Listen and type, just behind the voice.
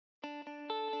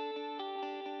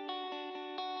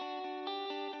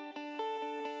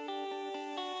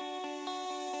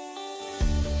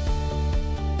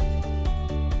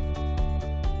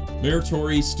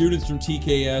Meritori, students from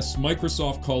TKS,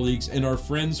 Microsoft colleagues, and our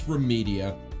friends from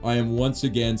media, I am once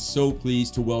again so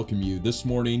pleased to welcome you this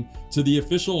morning to the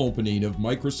official opening of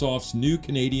Microsoft's new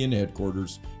Canadian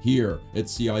headquarters here at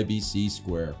CIBC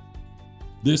Square.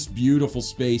 This beautiful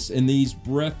space and these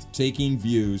breathtaking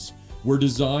views were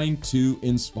designed to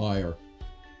inspire.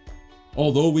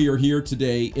 Although we are here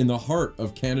today in the heart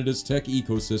of Canada's tech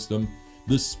ecosystem,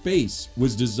 the space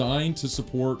was designed to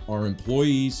support our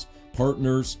employees,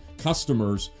 partners,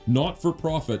 customers,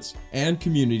 not-for-profits, and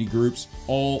community groups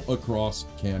all across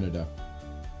Canada.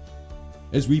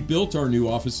 As we built our new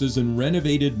offices and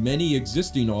renovated many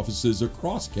existing offices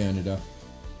across Canada,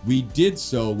 we did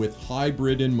so with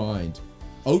hybrid in mind,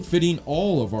 outfitting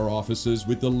all of our offices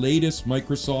with the latest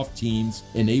Microsoft Teams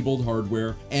enabled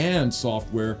hardware and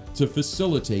software to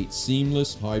facilitate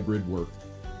seamless hybrid work.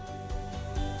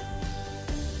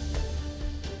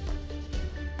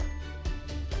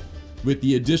 With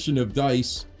the addition of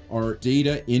DICE, our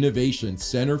Data Innovation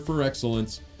Center for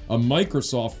Excellence, a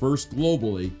Microsoft first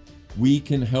globally, we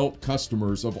can help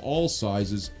customers of all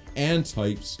sizes and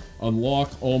types unlock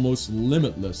almost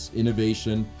limitless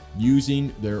innovation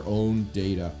using their own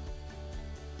data.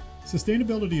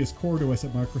 Sustainability is core to us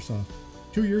at Microsoft.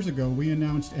 2 years ago, we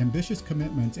announced ambitious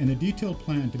commitments and a detailed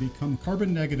plan to become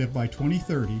carbon negative by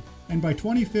 2030 and by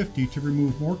 2050 to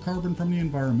remove more carbon from the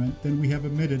environment than we have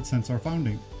emitted since our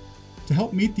founding. To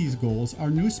help meet these goals, our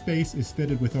new space is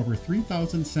fitted with over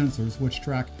 3,000 sensors which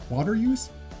track water use,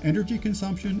 energy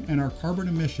consumption, and our carbon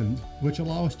emissions, which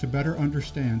allow us to better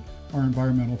understand our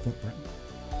environmental footprint.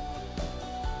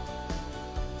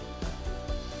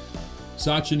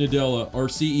 Satya Nadella, our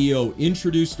CEO,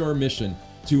 introduced our mission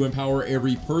to empower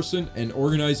every person and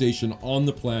organization on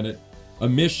the planet, a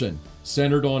mission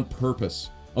centered on purpose,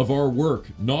 of our work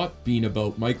not being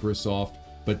about Microsoft,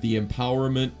 but the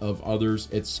empowerment of others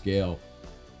at scale.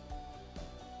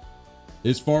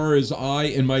 As far as I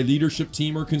and my leadership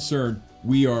team are concerned,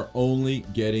 we are only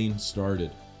getting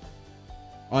started.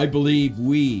 I believe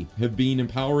we have been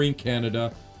empowering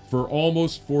Canada for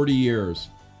almost 40 years,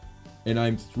 and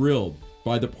I'm thrilled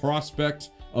by the prospect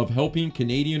of helping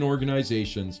Canadian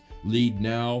organizations lead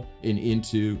now and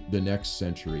into the next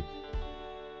century.